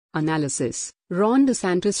Analysis: Ron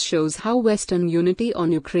DeSantis shows how Western unity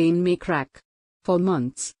on Ukraine may crack. For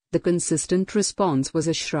months, the consistent response was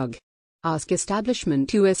a shrug. Ask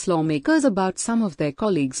establishment US lawmakers about some of their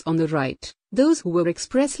colleagues on the right, those who were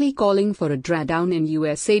expressly calling for a drawdown in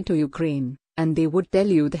US aid to Ukraine, and they would tell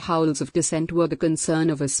you the howls of dissent were the concern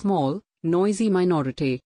of a small, noisy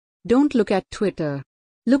minority. Don't look at Twitter.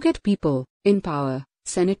 Look at people in power.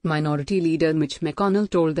 Senate Minority Leader Mitch McConnell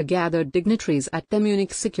told the gathered dignitaries at the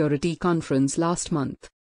Munich Security Conference last month.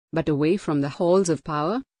 But away from the halls of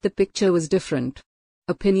power, the picture was different.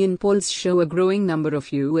 Opinion polls show a growing number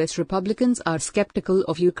of U.S. Republicans are skeptical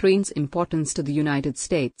of Ukraine's importance to the United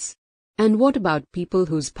States. And what about people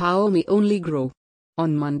whose power may only grow?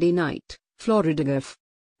 On Monday night, Florida Gov.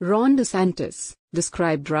 Ron DeSantis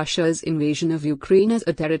described Russia's invasion of Ukraine as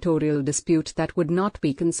a territorial dispute that would not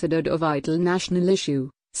be considered a vital national issue,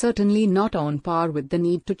 certainly not on par with the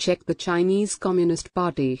need to check the Chinese Communist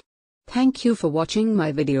Party. Thank you for watching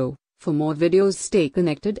my video. For more videos, stay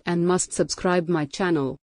connected and must subscribe my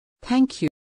channel. Thank you.